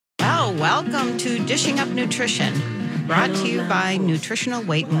Welcome to Dishing Up Nutrition, brought to you by Nutritional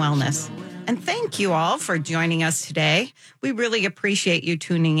Weight and Wellness. And thank you all for joining us today. We really appreciate you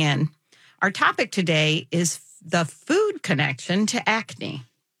tuning in. Our topic today is the food connection to acne.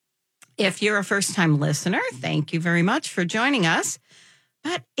 If you're a first-time listener, thank you very much for joining us.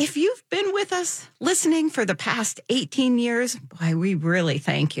 But if you've been with us listening for the past 18 years, boy, we really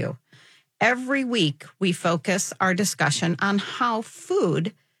thank you. Every week, we focus our discussion on how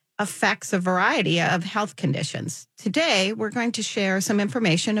food affects a variety of health conditions. Today, we're going to share some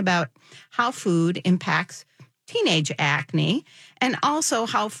information about how food impacts teenage acne and also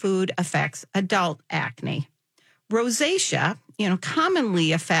how food affects adult acne. Rosacea,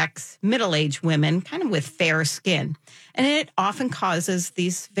 commonly affects middle-aged women kind of with fair skin, and it often causes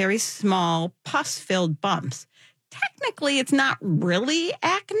these very small pus-filled bumps. Technically, it's not really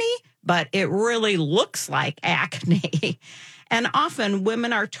acne, but it really looks like acne. And often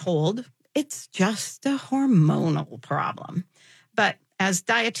women are told it's just a hormonal problem. But as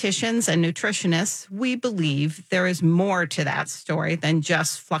dietitians and nutritionists, we believe there is more to that story than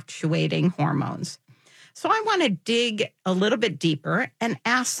just fluctuating hormones. So I want to dig a little bit deeper and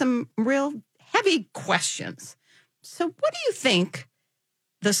ask some real heavy questions. So what do you think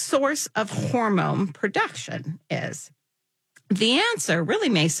the source of hormone production is? The answer really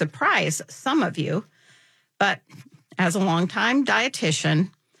may surprise some of you, but as a longtime dietitian,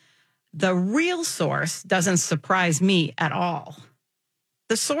 the real source doesn't surprise me at all.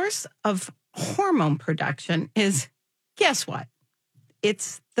 The source of hormone production is, guess what?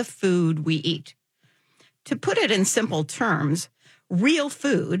 It's the food we eat. To put it in simple terms, real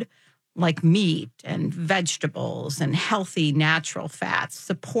food like meat and vegetables and healthy natural fats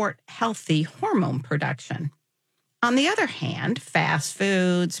support healthy hormone production. On the other hand, fast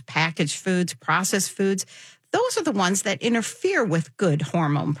foods, packaged foods, processed foods, those are the ones that interfere with good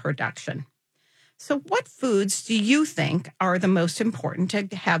hormone production. So what foods do you think are the most important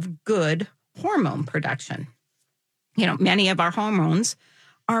to have good hormone production? Many of our hormones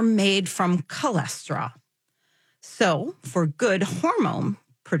are made from cholesterol. So for good hormone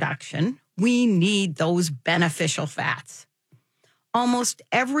production, we need those beneficial fats. Almost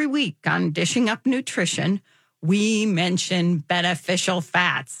every week on Dishing Up Nutrition, we mention beneficial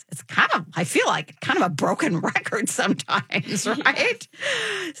fats. I feel like kind of a broken record sometimes, right?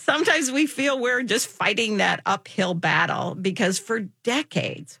 Sometimes we feel we're just fighting that uphill battle because for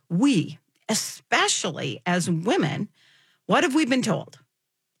decades, we, especially as women, what have we been told?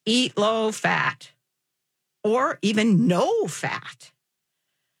 Eat low fat or even no fat.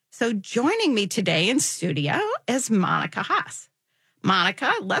 So joining me today in studio is Monica Haas.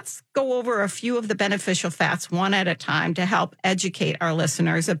 Monica, let's go over a few of the beneficial fats one at a time to help educate our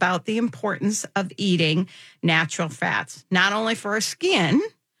listeners about the importance of eating natural fats, not only for our skin,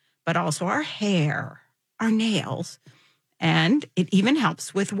 but also our hair, our nails, and it even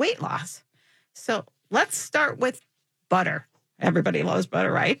helps with weight loss. So let's start with butter. Everybody loves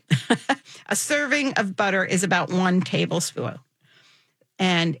butter, right? A serving of butter is about 1 tablespoon.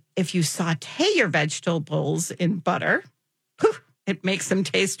 And if you saute your vegetables in butter, it makes them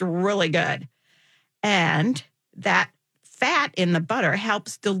taste really good. And that fat in the butter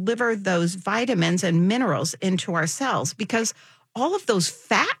helps deliver those vitamins and minerals into our cells because all of those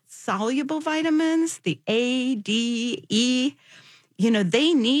fat-soluble vitamins, the A, D, E,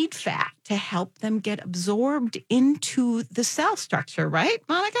 they need fat to help them get absorbed into the cell structure, right,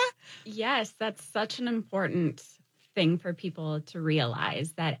 Monica? Yes, that's such an important thing for people to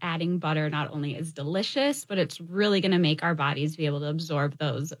realize, that adding butter not only is delicious, but it's really going to make our bodies be able to absorb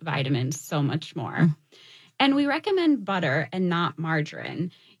those vitamins so much more. And we recommend butter and not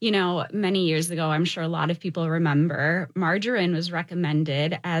margarine. Many years ago, I'm sure a lot of people remember, margarine was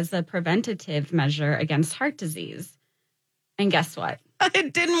recommended as a preventative measure against heart disease. And guess what?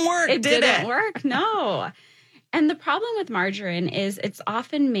 It didn't work, It didn't work, no. And the problem with margarine is it's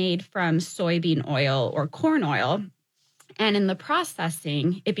often made from soybean oil or corn oil. And in the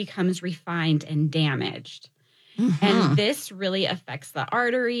processing, it becomes refined and damaged. Mm-hmm. And this really affects the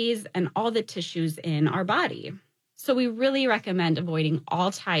arteries and all the tissues in our body. So we really recommend avoiding all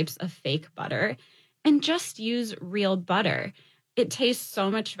types of fake butter and just use real butter. It tastes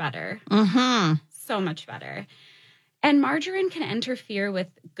so much better. Mm-hmm. So much better. And margarine can interfere with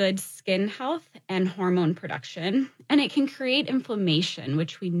good skin health and hormone production, and it can create inflammation,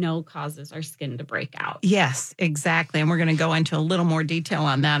 which we know causes our skin to break out. Yes, exactly. And we're going to go into a little more detail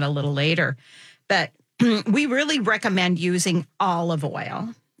on that a little later. But we really recommend using olive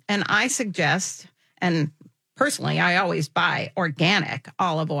oil. And I suggest, and personally, I always buy organic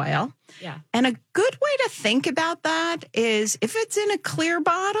olive oil. Yeah. And a good way to think about that is if it's in a clear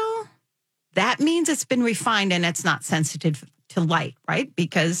bottle, that means it's been refined and it's not sensitive to light, right?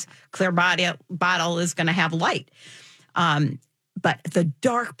 Because clear bottle is going to have light. But the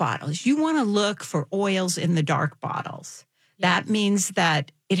dark bottles, you want to look for oils in the dark bottles. That means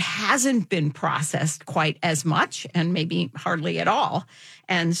that it hasn't been processed quite as much and maybe hardly at all.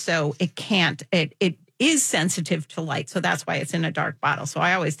 And so it is sensitive to light. So that's why it's in a dark bottle. So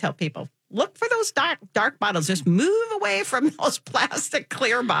I always tell people, look for those dark bottles. Just move away from those plastic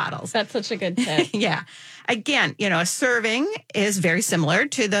clear bottles. That's such a good tip. Yeah. Again, a serving is very similar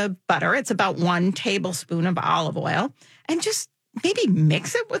to the butter. It's about 1 tablespoon of olive oil. And just maybe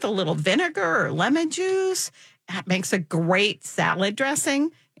mix it with a little vinegar or lemon juice. That makes a great salad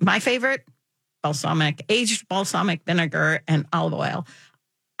dressing. My favorite, aged balsamic vinegar and olive oil.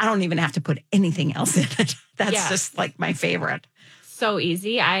 I don't even have to put anything else in it. That's just like my favorite. So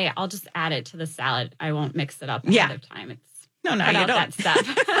easy. I'll just add it to the salad. I won't mix it up ahead of time. No, you don't. That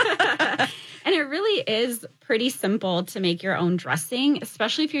step. And it really is pretty simple to make your own dressing,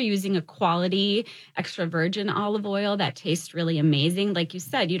 especially if you're using a quality extra virgin olive oil that tastes really amazing. Like you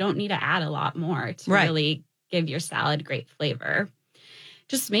said, you don't need to add a lot more to really give your salad great flavor.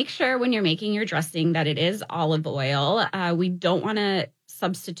 Just make sure when you're making your dressing that it is olive oil. We don't want to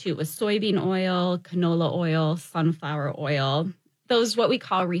substitute with soybean oil, canola oil, sunflower oil. Those what we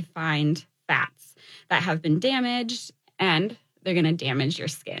call refined fats that have been damaged and they're going to damage your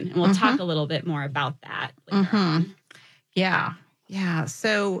skin. And we'll talk a little bit more about that later on. Yeah. Yeah.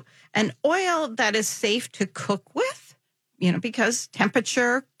 So an oil that is safe to cook with, because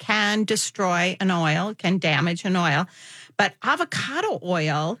temperature can destroy an oil, can damage an oil. But avocado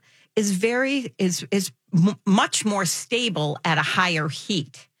oil is much more stable at a higher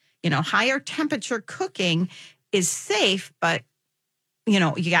heat. Higher temperature cooking is safe, but you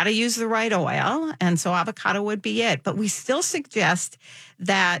got to use the right oil. And so avocado would be it. But we still suggest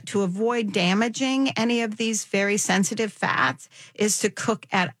that to avoid damaging any of these very sensitive fats is to cook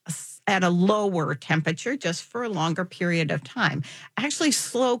at a lower temperature just for a longer period of time. Actually,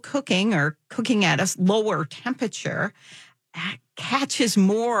 slow cooking or cooking at a lower temperature catches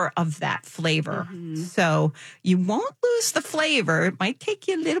more of that flavor. So you won't lose the flavor. It might take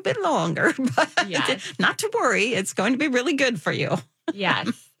you a little bit longer, but not to worry. It's going to be really good for you.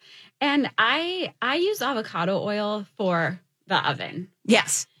 Yes. And I use avocado oil for the oven.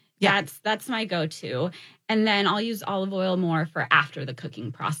 Yes. Yeah. That's my go-to. And then I'll use olive oil more for after the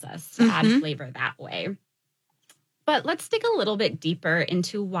cooking process to add flavor that way. But let's dig a little bit deeper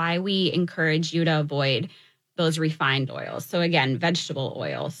into why we encourage you to avoid those refined oils. So again, vegetable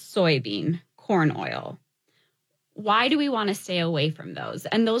oil, soybean, corn oil. Why do we want to stay away from those?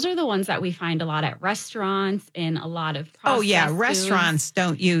 And those are the ones that we find a lot at restaurants in a lot of processed foods. Restaurants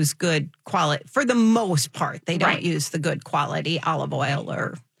don't use good quality. For the most part, they don't use the good quality olive oil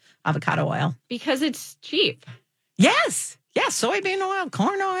or avocado oil. Because it's cheap. Yes. Yes, soybean oil,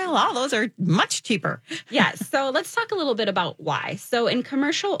 corn oil, all those are much cheaper. Yes. So let's talk a little bit about why. So in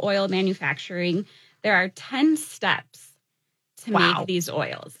commercial oil manufacturing, there are 10 steps to make these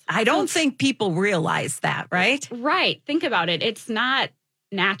oils. I don't think people realize that, right? Right. Think about it. It's not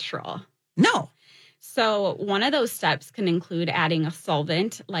natural. No. So one of those steps can include adding a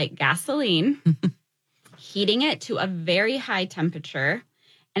solvent like gasoline, heating it to a very high temperature,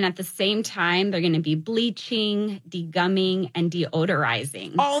 and at the same time, they're going to be bleaching, degumming, and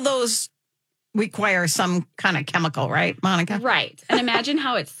deodorizing. All those require some kind of chemical, right, Monica? Right. And imagine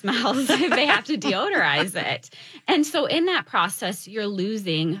how it smells if they have to deodorize it. And so in that process, you're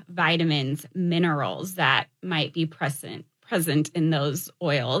losing vitamins, minerals that might be present in those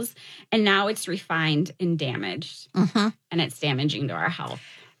oils. And now it's refined and damaged. And it's damaging to our health.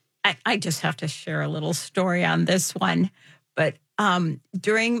 I just have to share a little story on this one. But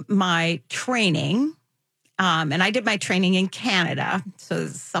during my training, and I did my training in Canada, so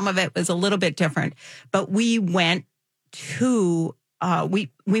some of it was a little bit different. But we went to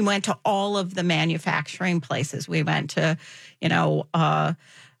we went to all of the manufacturing places. We went to, we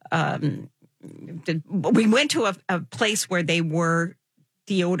went to a place where they were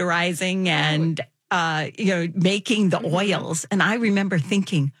deodorizing and making the oils. And I remember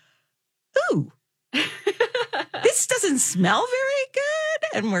thinking, ooh, this doesn't smell very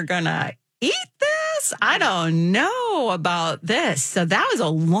good, and we're gonna eat this? I don't know about this. So that was a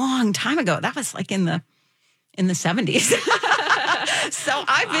long time ago. That was like in the 70s. So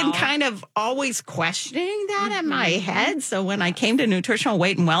I've been kind of always questioning that in my head. So when I came to Nutritional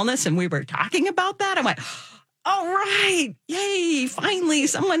Weight and Wellness and we were talking about that, I went, all right, yay, finally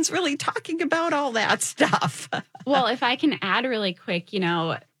someone's really talking about all that stuff. Well, if I can add really quick,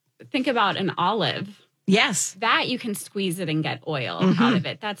 think about an olive. Yes. That you can squeeze it and get oil out of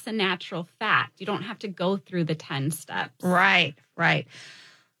it. That's a natural fat. You don't have to go through the 10 steps. Right.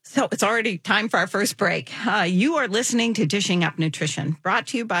 So it's already time for our first break. You are listening to Dishing Up Nutrition, brought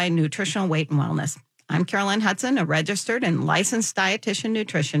to you by Nutritional Weight and Wellness. I'm Carolyn Hudson, a registered and licensed dietitian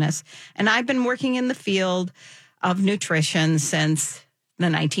nutritionist, and I've been working in the field of nutrition since the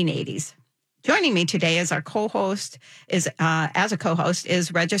 1980s. Joining me today as a co-host is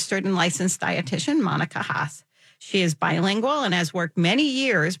registered and licensed dietitian Monica Haas. She is bilingual and has worked many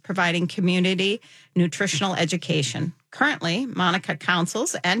years providing community nutritional education. Currently, Monica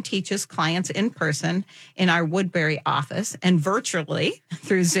counsels and teaches clients in person in our Woodbury office and virtually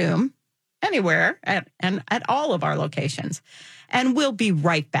through Zoom, anywhere at all of our locations. And we'll be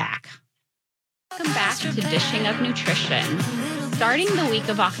right back. Welcome back to Dishing Up Nutrition. Starting the week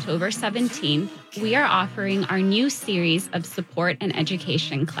of October 17th, we are offering our new series of support and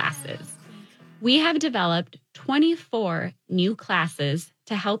education classes. We have developed 24 new classes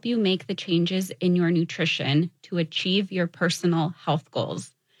to help you make the changes in your nutrition to achieve your personal health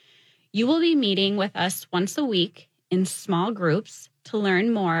goals. You will be meeting with us once a week in small groups to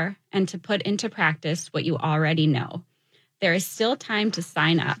learn more and to put into practice what you already know. There is still time to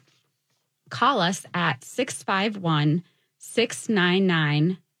sign up. Call us at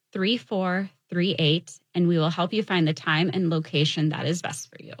 651-699-3438, and we will help you find the time and location that is best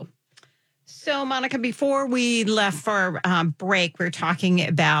for you. So, Monica, before we left for break, we were talking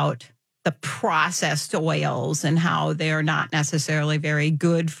about the processed oils and how they are not necessarily very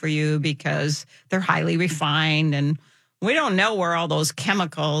good for you because they're highly refined, and we don't know where all those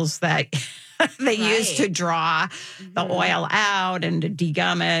chemicals that they use to draw the oil out and to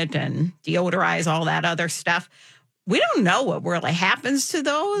degum it and deodorize all that other stuff. We don't know what really happens to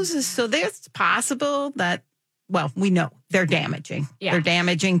those. So it's possible that, well, we know they're damaging. Yeah. They're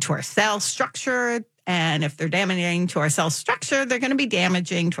damaging to our cell structure. And if they're damaging to our cell structure, they're going to be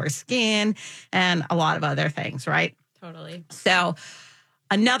damaging to our skin and a lot of other things, right? Totally. So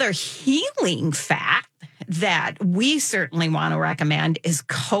another healing fat that we certainly want to recommend is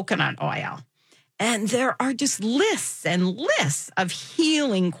coconut oil. And there are just lists and lists of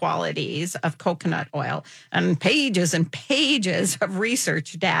healing qualities of coconut oil and pages of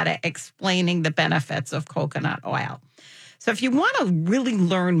research data explaining the benefits of coconut oil. So if you want to really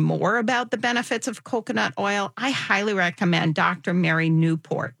learn more about the benefits of coconut oil, I highly recommend Dr. Mary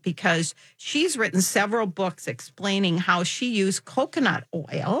Newport because she's written several books explaining how she used coconut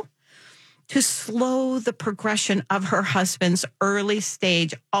oil to slow the progression of her husband's early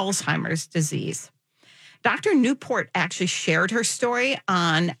stage Alzheimer's disease. Dr. Newport actually shared her story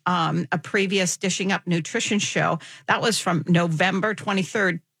on a previous Dishing Up Nutrition show. That was from November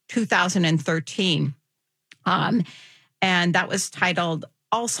 23rd, 2013. And that was titled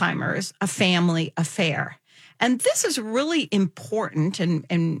Alzheimer's, A Family Affair. And this is really important,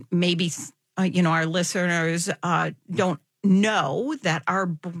 and maybe our listeners don't know that our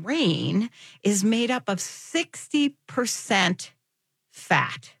brain is made up of 60%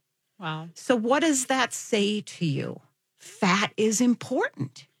 fat. Wow. So what does that say to you? Fat is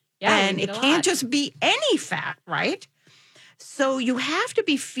important. Yeah, and it can't just be any fat, right? So you have to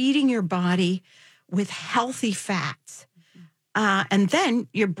be feeding your body with healthy fats. And then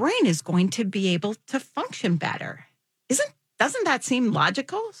your brain is going to be able to function better. Doesn't that seem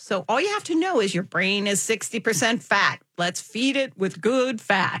logical? So all you have to know is your brain is 60% fat. Let's feed it with good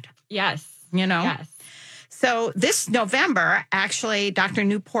fat. Yes. Yes. So this November, actually, Dr.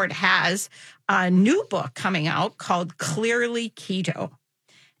 Newport has a new book coming out called Clearly Keto.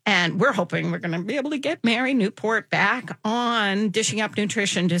 And we're hoping we're going to be able to get Mary Newport back on Dishing Up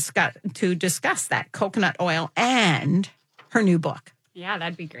Nutrition to discuss that coconut oil and her new book. Yeah,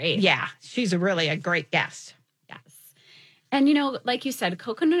 that'd be great. Yeah, she's really a great guest. Yes. And, like you said,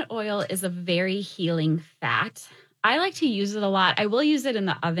 coconut oil is a very healing fat. I like to use it a lot. I will use it in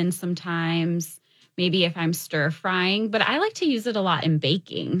the oven sometimes, maybe if I'm stir frying, but I like to use it a lot in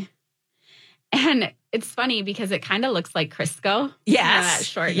baking. And it's funny because it kind of looks like Crisco. Yes. That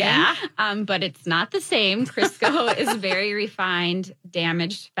shortening. Yeah. But it's not the same. Crisco is very refined,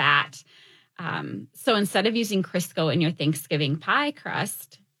 damaged fat. So instead of using Crisco in your Thanksgiving pie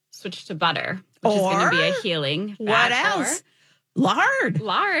crust, switch to butter, which is going to be a healing fat. What else? Lard.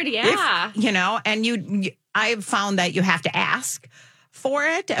 Lard, yeah. And I've found that you have to ask for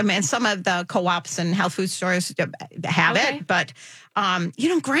it. I mean, some of the co-ops and health food stores have it, but,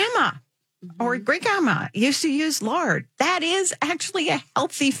 grandma or great grandma used to use lard. That is actually a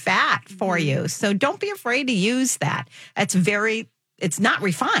healthy fat for you. So don't be afraid to use that. It's not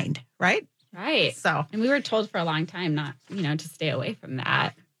refined, right? Right. So, and we were told for a long time not, to stay away from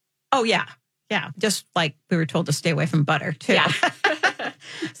that. Oh, yeah. Yeah, just like we were told to stay away from butter, too. Yeah.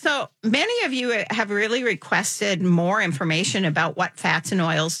 So many of you have really requested more information about what fats and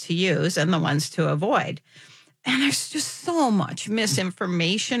oils to use and the ones to avoid. And there's just so much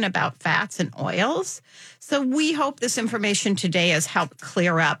misinformation about fats and oils. So we hope this information today has helped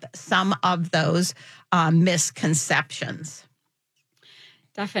clear up some of those misconceptions.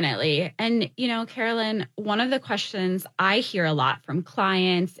 Definitely. And, Carolyn, one of the questions I hear a lot from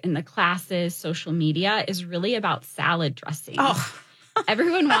clients in the classes, social media, is really about salad dressing. Oh,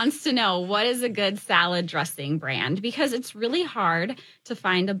 Everyone wants to know, what is a good salad dressing brand? Because it's really hard to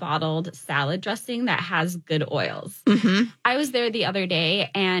find a bottled salad dressing that has good oils. mm-hmm. I was there the other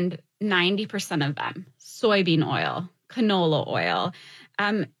day, and 90% of them, soybean oil, canola oil.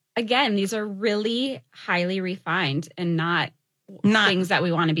 Again, these are really highly refined and not things that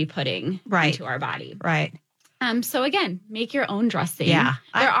we want to be putting into our body. Right. So again, make your own dressing. Yeah.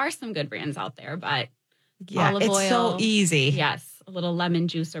 There are some good brands out there, but olive oil. It's so easy. Yes. A little lemon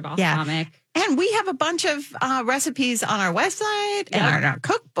juice or balsamic. Yeah. And we have a bunch of recipes on our website and on our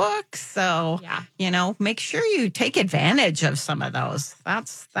cookbooks. So, make sure you take advantage of some of those.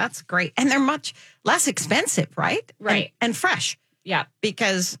 That's great. And they're much less expensive, right? Right. And fresh. Yeah.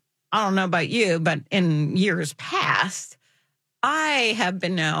 Because I don't know about you, but in years past, I have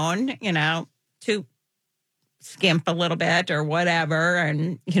been known, to skimp a little bit or whatever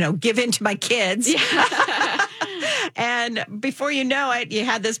and, give in to my kids. Yeah. And before you know it, you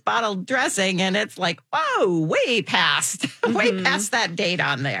had this bottled dressing and it's like, whoa, way past that date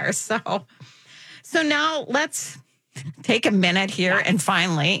on there. So now let's take a minute here and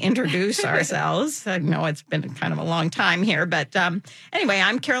finally introduce ourselves. I know it's been kind of a long time here, but anyway,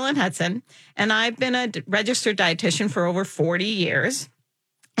 I'm Carolyn Hudson, and I've been a registered dietitian for over 40 years.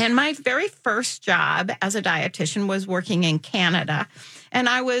 And my very first job as a dietitian was working in Canada, and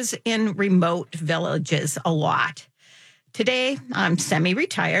I was in remote villages a lot. Today, I'm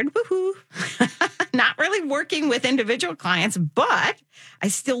semi-retired, woohoo, not really working with individual clients, but I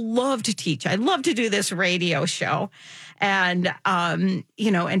still love to teach. I love to do this radio show and, and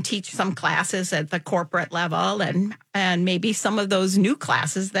teach some classes at the corporate level and maybe some of those new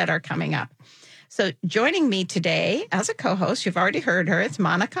classes that are coming up. So joining me today as a co-host, you've already heard her, it's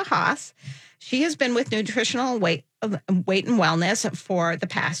Monica Haas. She has been with Nutritional Weight and Wellness for the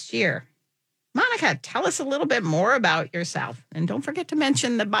past year. Monica, tell us a little bit more about yourself. And don't forget to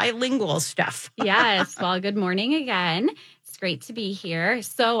mention the bilingual stuff. Yes. Well, good morning again. It's great to be here.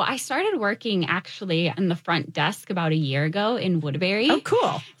 So I started working actually on the front desk about a year ago in Woodbury. Oh,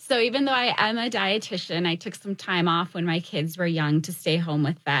 cool. So even though I am a dietitian, I took some time off when my kids were young to stay home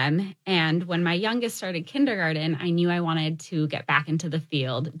with them. And when my youngest started kindergarten, I knew I wanted to get back into the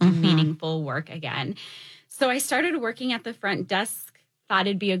field, do meaningful work again. So I started working at the front desk. Thought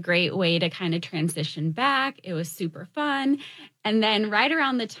it'd be a great way to kind of transition back. It was super fun. And then right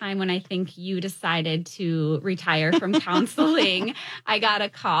around the time when I think you decided to retire from counseling, I got a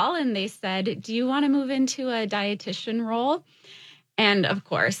call and they said, do you want to move into a dietitian role? And of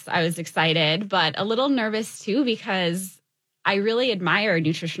course, I was excited, but a little nervous too, because I really admire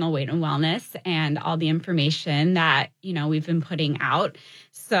Nutritional Weight and Wellness and all the information that, we've been putting out.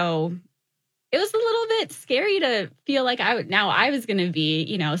 So it was a little bit scary to feel like I was going to be,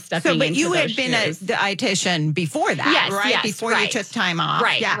 stepping into those shoes. But you had been a dietitian before that, right? Yes, before you took time off.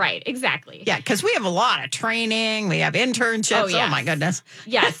 Right, exactly. Yeah, because we have a lot of training. We have internships. Oh my goodness.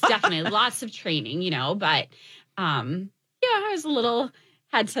 Yes, definitely. Lots of training, but I was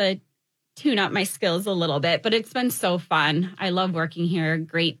had to tune up my skills a little bit, but it's been so fun. I love working here.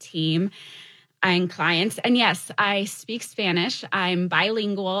 Great team and clients. And yes, I speak Spanish. I'm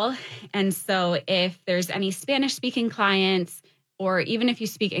bilingual. And so if there's any Spanish speaking clients, or even if you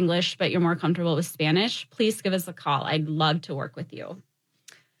speak English, but you're more comfortable with Spanish, please give us a call. I'd love to work with you.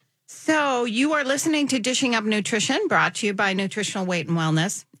 So you are listening to Dishing Up Nutrition, brought to you by Nutritional Weight and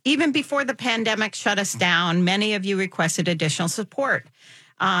Wellness. Even before the pandemic shut us down, many of you requested additional support.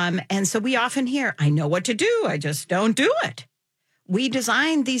 And so we often hear, I know what to do, I just don't do it. We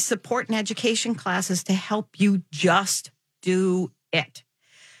designed these support and education classes to help you just do it.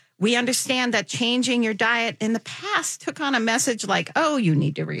 We understand that changing your diet in the past took on a message like, oh, you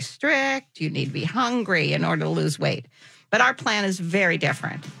need to restrict, you need to be hungry in order to lose weight. But our plan is very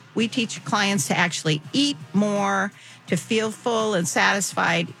different. We teach clients to actually eat more, to feel full and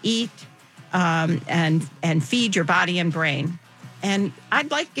satisfied, eat and feed your body and brain. And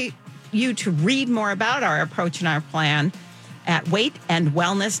I'd like you to read more about our approach and our plan at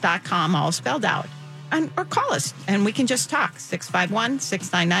weightandwellness.com, all spelled out. Or call us, and we can just talk,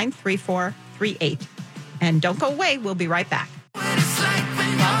 651-699-3438. And don't go away. We'll be right back.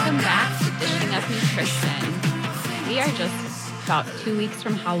 Welcome back to Dishing Kristen. We are just about 2 weeks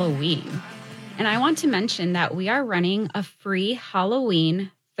from Halloween. And I want to mention that we are running a free Halloween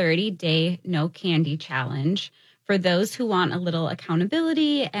 30-day no candy challenge for those who want a little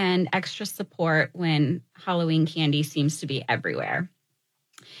accountability and extra support when Halloween candy seems to be everywhere.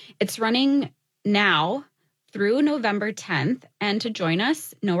 It's running now through November 10th. And to join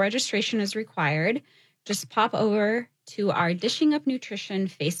us, no registration is required. Just pop over to our Dishing Up Nutrition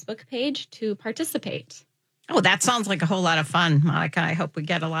Facebook page to participate. Oh, that sounds like a whole lot of fun, Monica. I hope we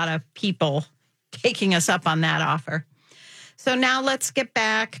get a lot of people taking us up on that offer. So now let's get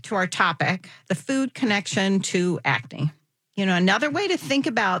back to our topic, the food connection to acne. You know, another way to think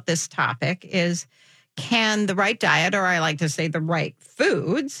about this topic is, can the right diet, or I like to say the right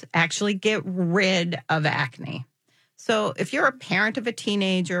foods, actually get rid of acne? So if you're a parent of a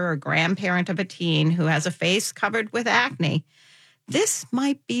teenager or grandparent of a teen who has a face covered with acne, this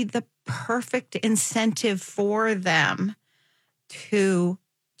might be the perfect incentive for them to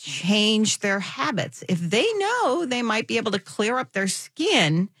change their habits. If they know they might be able to clear up their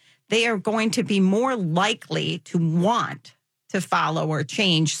skin, they are going to be more likely to want to follow or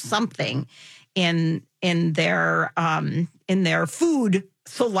change something in their food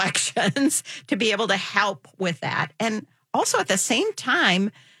selections to be able to help with that. And also at the same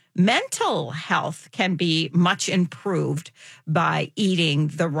time, mental health can be much improved by eating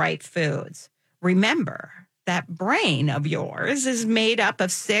the right foods. Remember, that brain of yours is made up of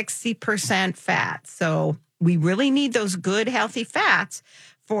 60% fat. So we really need those good, healthy fats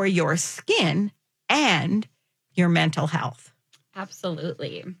for your skin and your mental health.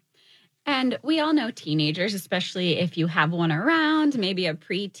 Absolutely. And we all know teenagers, especially if you have one around, maybe a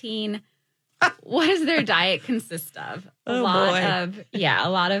preteen. What does their diet consist of? A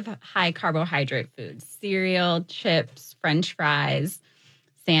lot of high carbohydrate foods, cereal, chips, French fries,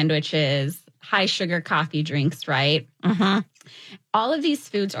 sandwiches, high sugar coffee drinks, right? Uh-huh. All of these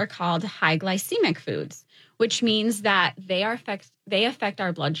foods are called high glycemic foods, which means that they affect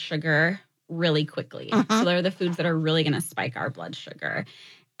our blood sugar really quickly. Uh-huh. So they're the foods that are really going to spike our blood sugar.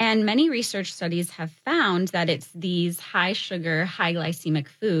 And many research studies have found that it's these high sugar, high glycemic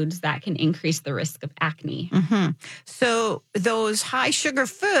foods that can increase the risk of acne. Mm-hmm. So those high sugar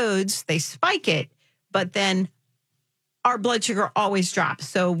foods, they spike it, but then our blood sugar always drops.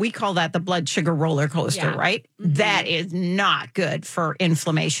 So we call that the blood sugar roller coaster, right? Mm-hmm. That is not good for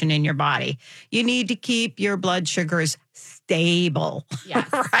inflammation in your body. You need to keep your blood sugars stable,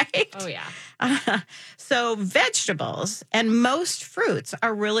 right? Oh, yeah. So vegetables and most fruits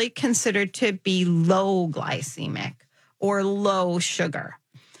are really considered to be low glycemic or low sugar.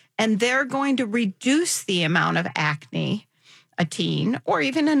 And they're going to reduce the amount of acne a teen or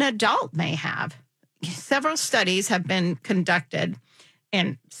even an adult may have. Several studies have been conducted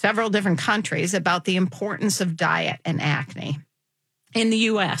in several different countries about the importance of diet and acne. In the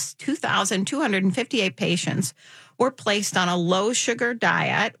U.S., 2,258 patients were placed on a low-sugar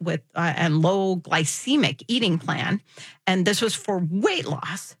diet with and low-glycemic eating plan, and this was for weight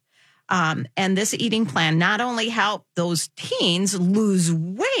loss. And this eating plan not only helped those teens lose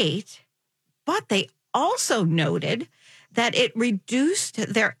weight, but they also noted that it reduced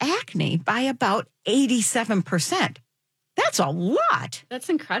their acne by about 87%. That's a lot. That's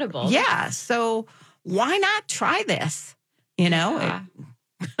incredible. Yeah. So why not try this? You know,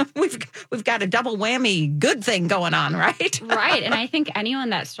 we've got a double whammy good thing going on, right? Right. And I think anyone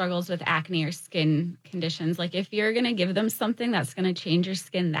that struggles with acne or skin conditions, like if you're going to give them something that's going to change your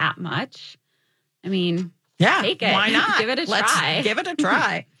skin that much, I mean, take it. Why not? Give it a try. Give it a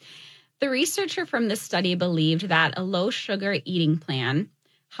try. The researcher from this study believed that a low sugar eating plan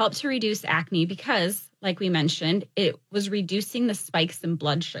helped to reduce acne because, like we mentioned, it was reducing the spikes in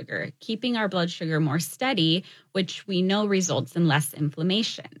blood sugar, keeping our blood sugar more steady, which we know results in less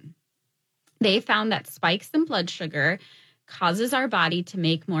inflammation. They found that spikes in blood sugar causes our body to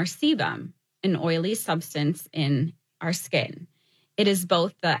make more sebum, an oily substance in our skin. It is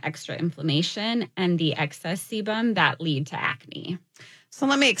both the extra inflammation and the excess sebum that lead to acne. So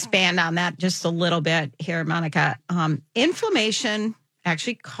let me expand on that just a little bit here, Monica. Inflammation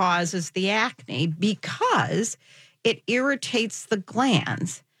actually causes the acne because it irritates the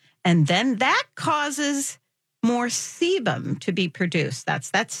glands. And then that causes more sebum to be produced.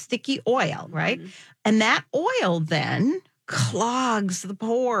 That's that sticky oil, right? Mm-hmm. And that oil then clogs the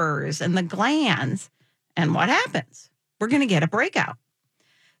pores and the glands. And what happens? We're going to get a breakout.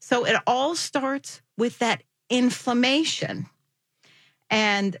 So it all starts with that inflammation.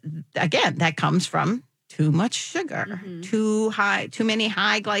 And again, that comes from too much sugar, too many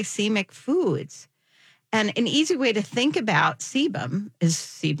high glycemic foods. And an easy way to think about sebum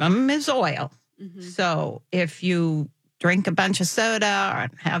is oil. So if you drink a bunch of soda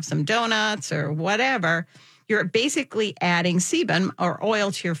or have some donuts or whatever, you're basically adding sebum or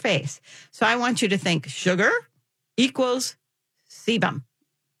oil to your face. So I want you to think sugar equals sebum.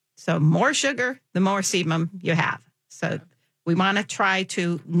 So more sugar, the more sebum you have. So we want to try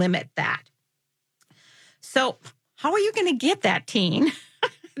to limit that. So how are you going to get that teen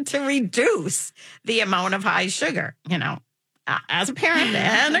to reduce the amount of high sugar? As a parent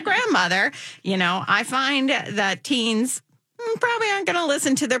and a grandmother, I find that teens probably aren't going to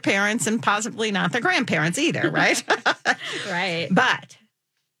listen to their parents and possibly not their grandparents either, right? Right. But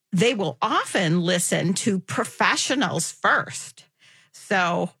they will often listen to professionals first.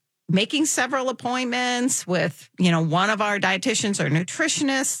 So making several appointments with, one of our dietitians or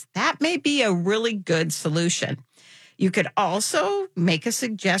nutritionists, that may be a really good solution. You could also make a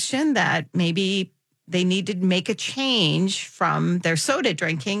suggestion that maybe they need to make a change from their soda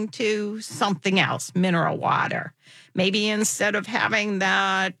drinking to something else, mineral water. Maybe instead of having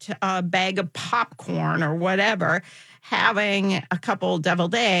that bag of popcorn or whatever, having a couple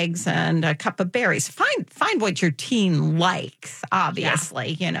deviled eggs and a cup of berries. Find what your teen likes,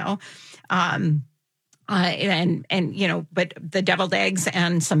 obviously, but the deviled eggs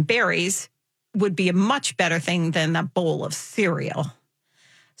and some berries would be a much better thing than a bowl of cereal.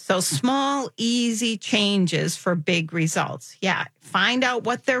 So small, easy changes for big results. Yeah, find out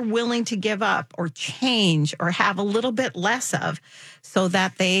what they're willing to give up or change or have a little bit less of so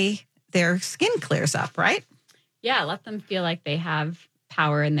that their skin clears up, right? Yeah, let them feel like they have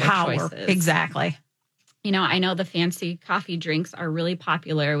power in their choices. Exactly. I know the fancy coffee drinks are really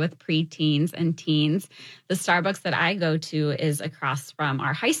popular with preteens and teens. The Starbucks that I go to is across from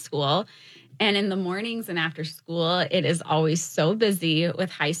our high school. And in the mornings and after school, it is always so busy with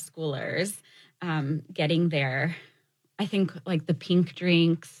high schoolers getting their, I think, like the pink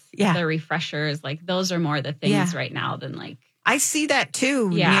drinks, the refreshers, like those are more the things right now than like. I see that too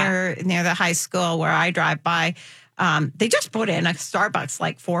near the high school where I drive by. They just put in a Starbucks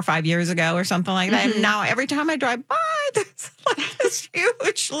like 4 or 5 years ago or something like that. And now every time I drive by, there's like this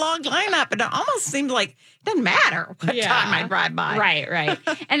huge long lineup. And it almost seems like it doesn't matter what time I drive by. Right.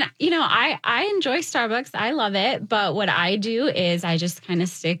 And, I enjoy Starbucks. I love it. But what I do is I just kind of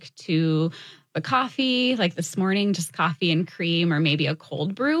stick to the coffee, like this morning, just coffee and cream or maybe a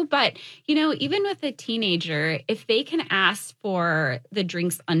cold brew. But, even with a teenager, if they can ask for the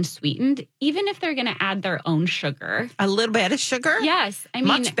drinks unsweetened, even if they're going to add their own sugar. A little bit of sugar? Yes. I mean,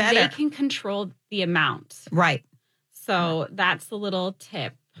 much better. They can control the amount. Right. So that's the little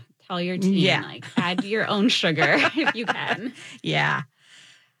tip. Tell your teen, add your own sugar if you can. Yeah.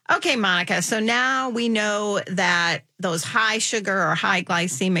 Okay, Monica. So now we know that those high sugar or high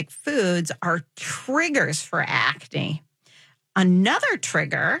glycemic foods are triggers for acne. Another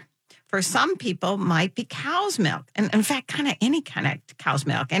trigger for some people might be cow's milk. And in fact, any kind of cow's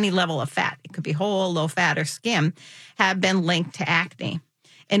milk, any level of fat, it could be whole, low fat, or skim, have been linked to acne.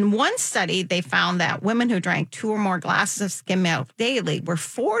 In one study, they found that women who drank 2 or more glasses of skim milk daily were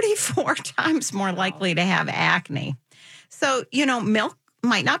 44 times more likely to have acne. So, milk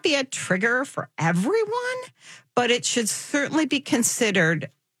might not be a trigger for everyone, but it should certainly be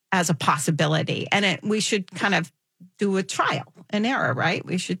considered as a possibility. And we should kind of do a trial and error, right?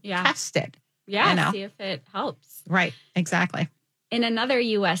 We should test it. Yeah, see if it helps. Right, exactly. In another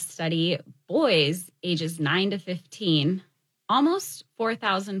U.S. study, boys ages 9 to 15, almost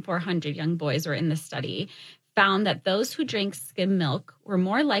 4,400 young boys were in the study, found that those who drank skim milk were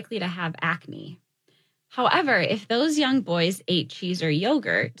more likely to have acne. However, if those young boys ate cheese or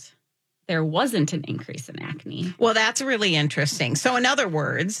yogurt, there wasn't an increase in acne. Well, that's really interesting. So in other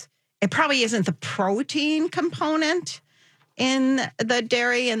words, it probably isn't the protein component in the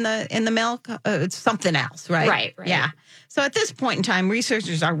dairy and the milk. It's something else, right? Right. Yeah. So at this point in time,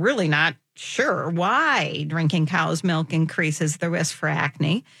 researchers are really not sure why drinking cow's milk increases the risk for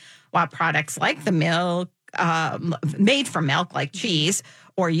acne, while products like the milk, made from milk like cheese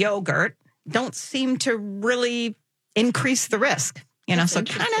or yogurt, don't seem to really increase the risk. That's so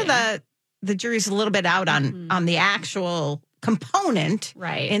kind of the jury's a little bit out on the actual component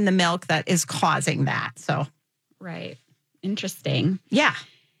in the milk that is causing that. So, right. Interesting. Yeah.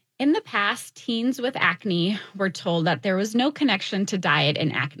 In the past, teens with acne were told that there was no connection to diet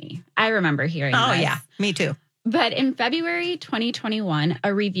and acne. I remember hearing this. Oh, yeah. Me too. But in February 2021,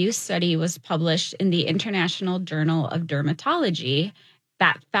 a review study was published in the International Journal of Dermatology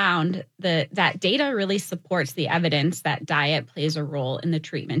that found that data really supports the evidence that diet plays a role in the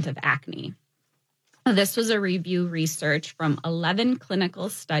treatment of acne. This was a review research from 11 clinical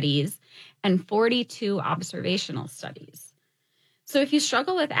studies and 42 observational studies. So if you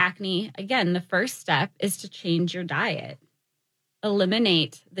struggle with acne, again, the first step is to change your diet.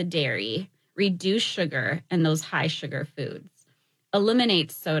 Eliminate the dairy, reduce sugar and those high sugar foods. Eliminate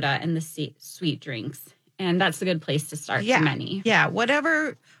soda and the sweet drinks. And that's a good place to start for many. Yeah,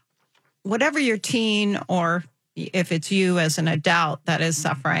 whatever your teen, or if it's you as an adult that is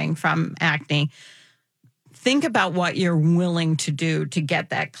suffering from acne, think about what you're willing to do to get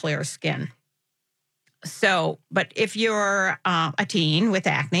that clear skin. So, but if you're a teen with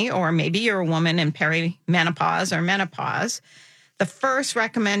acne, or maybe you're a woman in perimenopause or menopause, the first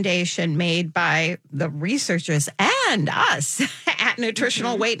recommendation made by the researchers and us at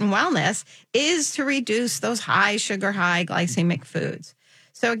Nutritional Weight and Wellness is to reduce those high sugar, high glycemic foods.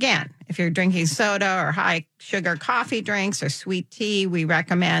 So again, if you're drinking soda or high sugar coffee drinks or sweet tea, we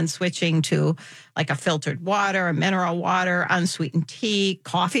recommend switching to like a filtered water, a mineral water, unsweetened tea,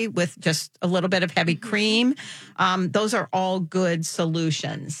 coffee with just a little bit of heavy cream. Those are all good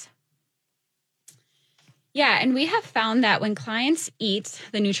solutions. Yeah, and we have found that when clients eat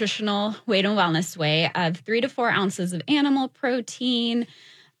the Nutritional Weight and Wellness way of 3 to 4 ounces of animal protein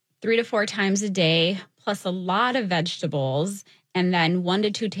 3 to 4 times a day, plus a lot of vegetables, and then 1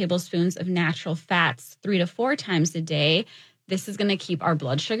 to 2 tablespoons of natural fats 3 to 4 times a day, this is going to keep our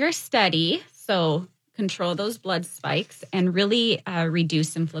blood sugar steady. So control those blood spikes and really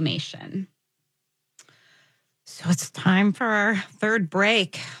reduce inflammation. So it's time for our third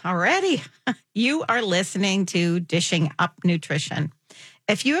break already. You are listening to Dishing Up Nutrition.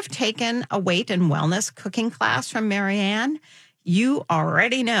 If you have taken a weight and wellness cooking class from Marianne, you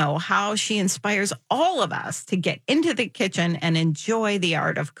already know how she inspires all of us to get into the kitchen and enjoy the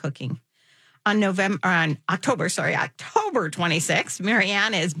art of cooking. On October 26th,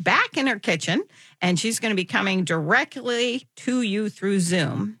 Marianne is back in her kitchen, and she's going to be coming directly to you through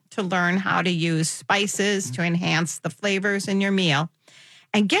Zoom to learn how to use spices to enhance the flavors in your meal.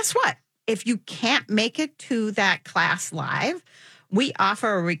 And guess what? If you can't make it to that class live, we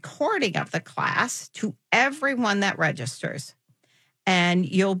offer a recording of the class to everyone that registers. And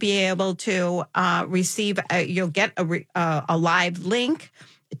you'll be able to receive, you'll get a live link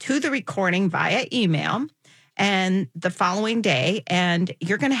to the recording via email and the following day. And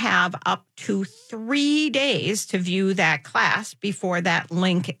you're going to have up to 3 days to view that class before that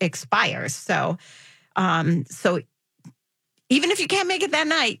link expires. So even if you can't make it that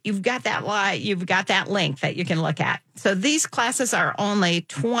night, you've got that link that you can look at. So these classes are only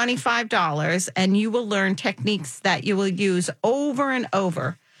 $25, and you will learn techniques that you will use over and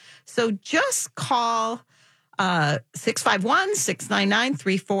over. So just call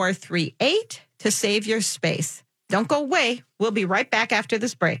 651-699-3438 to save your space. Don't go away. We'll be right back after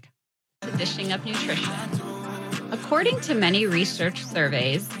this break. Dishing Up Nutrition. According to many research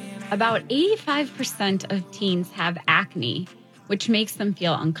surveys, about 85% of teens have acne, which makes them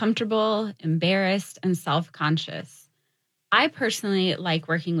feel uncomfortable, embarrassed, and self-conscious. I personally like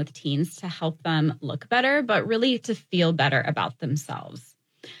working with teens to help them look better, but really to feel better about themselves.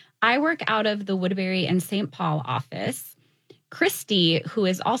 I work out of the Woodbury and St. Paul office. Christy, who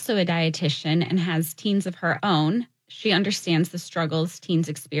is also a dietitian and has teens of her own, she understands the struggles teens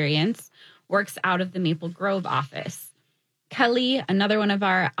experience, works out of the Maple Grove office. Kelly, another one of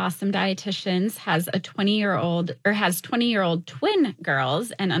our awesome dietitians, has 20-year-old twin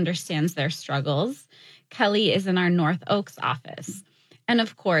girls and understands their struggles. Kelly is in our North Oaks office. And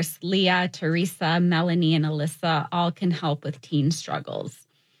of course, Leah, Teresa, Melanie, and Alyssa all can help with teen struggles.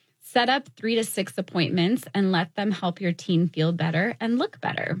 Set up 3 to 6 appointments and let them help your teen feel better and look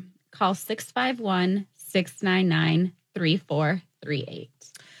better. Call 651-699-3438.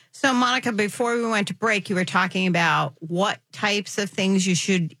 So, Monica, before we went to break, you were talking about what types of things you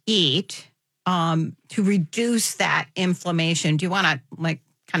should eat to reduce that inflammation. Do you want to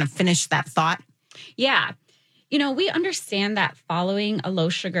kind of finish that thought? Yeah. We understand that following a low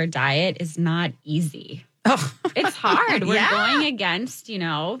sugar diet is not easy. Oh, it's hard. We're going against,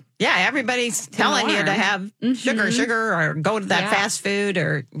 Yeah, everybody's telling you to have sugar, or go to that fast food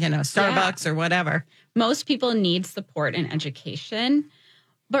or, Starbucks or whatever. Most people need support and education.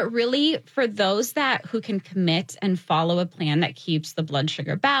 But really, for those who can commit and follow a plan that keeps the blood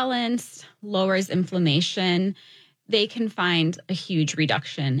sugar balanced, lowers inflammation, they can find a huge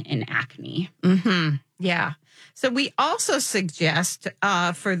reduction in acne. Mm-hmm. Yeah. So we also suggest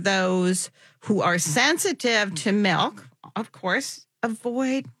for those who are sensitive to milk, of course,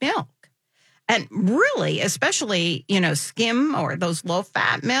 avoid milk. And really, especially, skim or those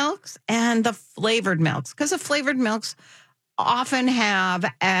low-fat milks and the flavored milks, because the flavored milks often have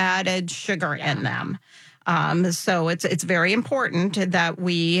added sugar in them. So it's very important that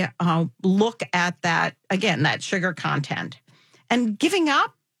we look at that, again, that sugar content. And giving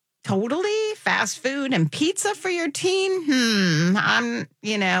up totally fast food and pizza for your teen,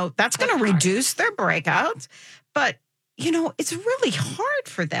 that's going to reduce their breakouts. But, it's really hard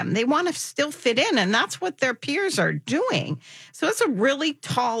for them. They want to still fit in, and that's what their peers are doing. So it's a really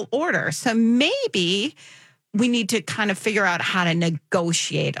tall order. So maybe we need to kind of figure out how to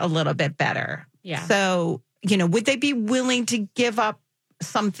negotiate a little bit better. Yeah. So, would they be willing to give up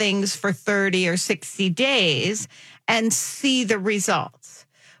some things for 30 or 60 days and see the results?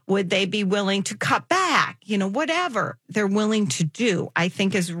 Would they be willing to cut back? Whatever they're willing to do, I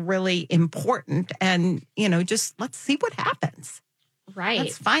think is really important. And, just let's see what happens. Right.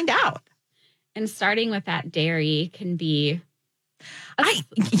 Let's find out. And starting with that dairy can be...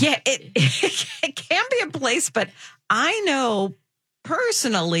 it can be a place, but I know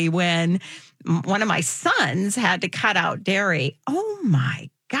personally when one of my sons had to cut out dairy, oh my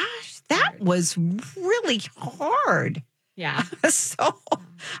gosh, that was really hard. Yeah. So,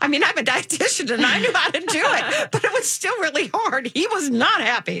 I'm a dietitian and I knew how to do it, but it was still really hard. He was not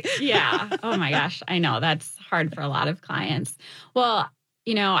happy. Yeah. Oh my gosh. I know that's hard for a lot of clients. Well,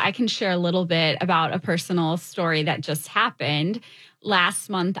 I can share a little bit about a personal story that just happened. Last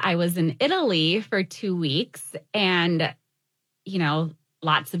month, I was in Italy for 2 weeks and,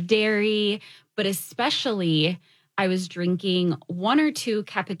 lots of dairy, but especially I was drinking 1 or 2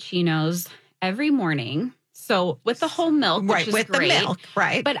 cappuccinos every morning. So with the whole milk, which is with great, the milk,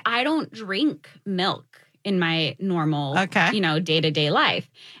 right? But I don't drink milk in my normal, okay. Day-to-day life.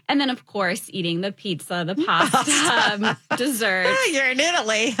 And then, of course, eating the pizza, the pasta, dessert. You're in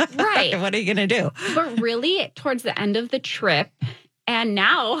Italy. Right. What are you going to do? But really, towards the end of the trip, and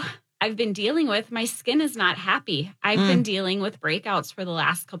now I've been dealing with, my skin is not happy. I've been dealing with breakouts for the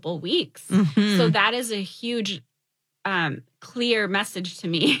last couple of weeks. Mm-hmm. So that is a huge, clear message to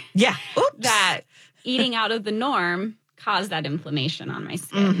me. Yeah. Oops. That eating out of the norm caused that inflammation on my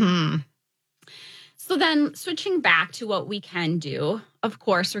skin. Mm-hmm. So then switching back to what we can do, of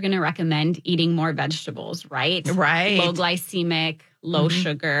course, we're going to recommend eating more vegetables, right? Right. Low glycemic, low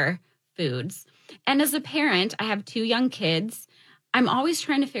sugar foods. And as a parent, I have 2 young kids. I'm always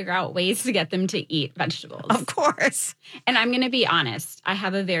trying to figure out ways to get them to eat vegetables. Of course. And I'm going to be honest. I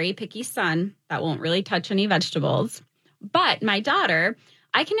have a very picky son that won't really touch any vegetables. But my daughter,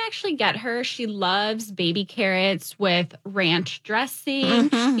 I can actually get her. She loves baby carrots with ranch dressing.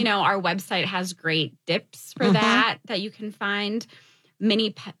 Mm-hmm. Our website has great dips for that you can find.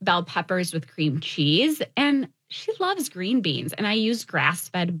 Mini bell peppers with cream cheese. And she loves green beans. And I use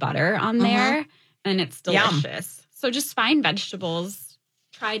grass-fed butter on there. And it's delicious. Yum. So just find vegetables.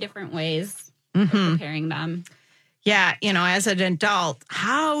 Try different ways of preparing them. Yeah, as an adult,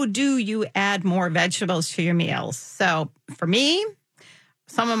 how do you add more vegetables to your meals? So for me,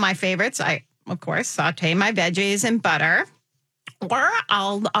 some of my favorites, I, of course, saute my veggies in butter, or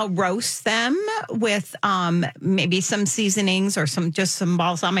I'll roast them with maybe some seasonings or some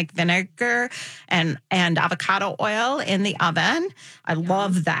balsamic vinegar and avocado oil in the oven. I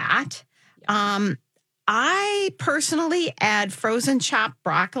love that. I personally add frozen chopped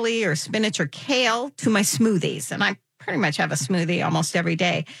broccoli or spinach or kale to my smoothies, and I pretty much have a smoothie almost every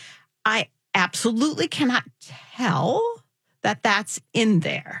day. I absolutely cannot tell that that's in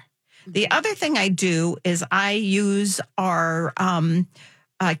there. The other thing I do is I use our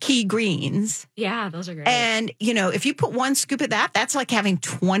key greens. Yeah, those are great. And, if you put 1 scoop of that, that's like having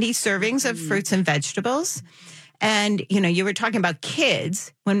 20 servings of fruits and vegetables. And, you were talking about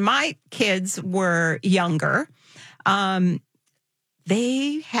kids. When my kids were younger,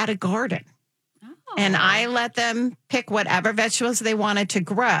 they had a garden. Oh. And I let them pick whatever vegetables they wanted to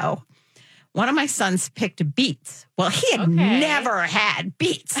grow. One of my sons picked beets. Well, he had never had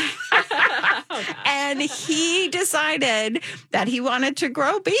beets. And he decided that he wanted to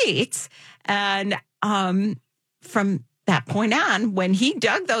grow beets. And from that point on, when he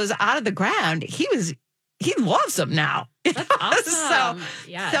dug those out of the ground, he loves them now. That's awesome.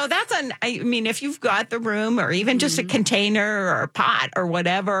 So that's if you've got the room or even just a container or a pot or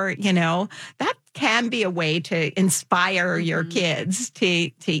whatever, that can be a way to inspire your kids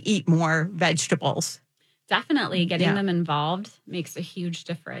to eat more vegetables. Definitely. Getting them involved makes a huge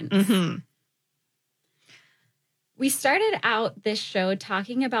difference. Mm-hmm. We started out this show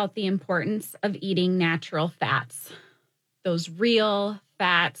talking about the importance of eating natural fats, those real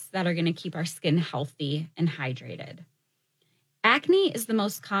fats that are going to keep our skin healthy and hydrated. Acne is the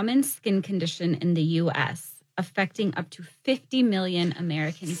most common skin condition in the U.S., affecting up to 50 million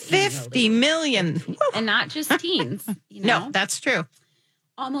Americans 50 annually. million. And not just teens. No, that's true.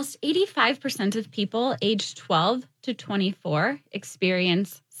 Almost 85% of people aged 12 to 24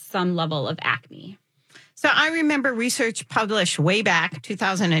 experience some level of acne. So I remember research published way back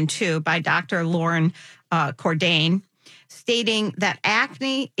 2002 by Dr. Lauren Cordain stating that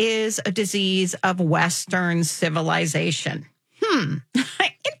acne is a disease of Western civilization.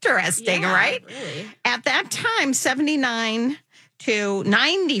 Interesting, right? Really. At that time, 79 to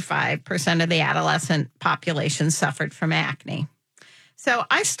 95% of the adolescent population suffered from acne. So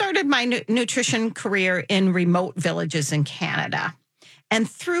I started my nutrition career in remote villages in Canada. And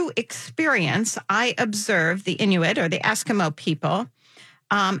through experience, I observed the Inuit or the Eskimo people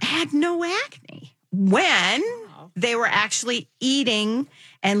had no acne when they were actually eating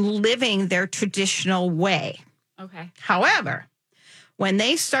and living their traditional way. Okay. However, when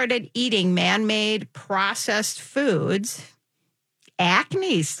they started eating man-made processed foods,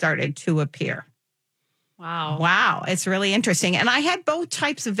 acne started to appear. Wow. It's really interesting. And I had both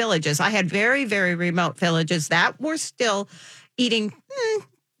types of villages. I had very, very remote villages that were still eating,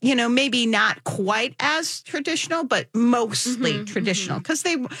 maybe not quite as traditional, but mostly traditional because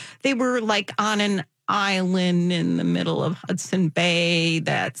they were like on an island in the middle of Hudson Bay.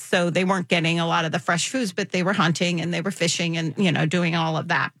 So they weren't getting a lot of the fresh foods, but they were hunting and they were fishing and, doing all of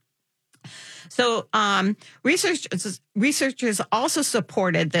that. So researchers also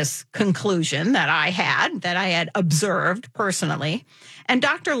supported this conclusion that I had observed personally. And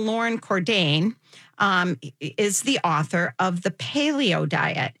Dr. Lauren Cordain is the author of the Paleo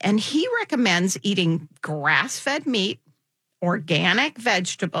Diet, and he recommends eating grass-fed meat, organic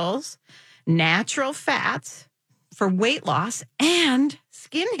vegetables, natural fats for weight loss and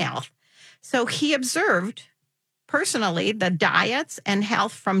skin health. So he observed personally the diets and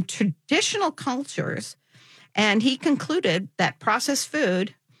health from traditional cultures, and he concluded that processed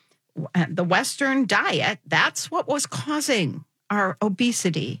food, the Western diet, that's what was causing our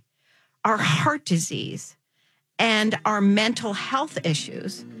obesity, our heart disease, and our mental health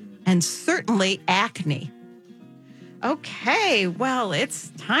issues, and certainly acne. Okay, well,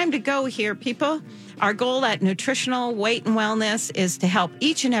 it's time to go here, people. Our goal at Nutritional Weight and Wellness is to help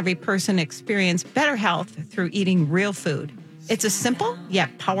each and every person experience better health through eating real food. It's a simple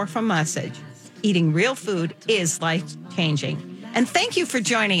yet powerful message. Eating real food is life-changing. And thank you for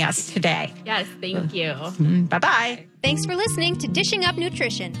joining us today. Yes, thank you. Bye-bye. Thanks for listening to Dishing Up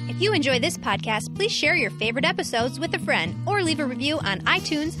Nutrition. If you enjoy this podcast, please share your favorite episodes with a friend or leave a review on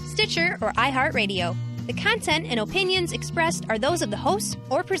iTunes, Stitcher, or iHeartRadio. The content and opinions expressed are those of the hosts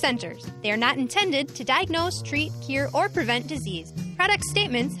or presenters. They are not intended to diagnose, treat, cure, or prevent disease. Product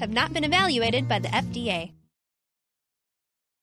statements have not been evaluated by the FDA.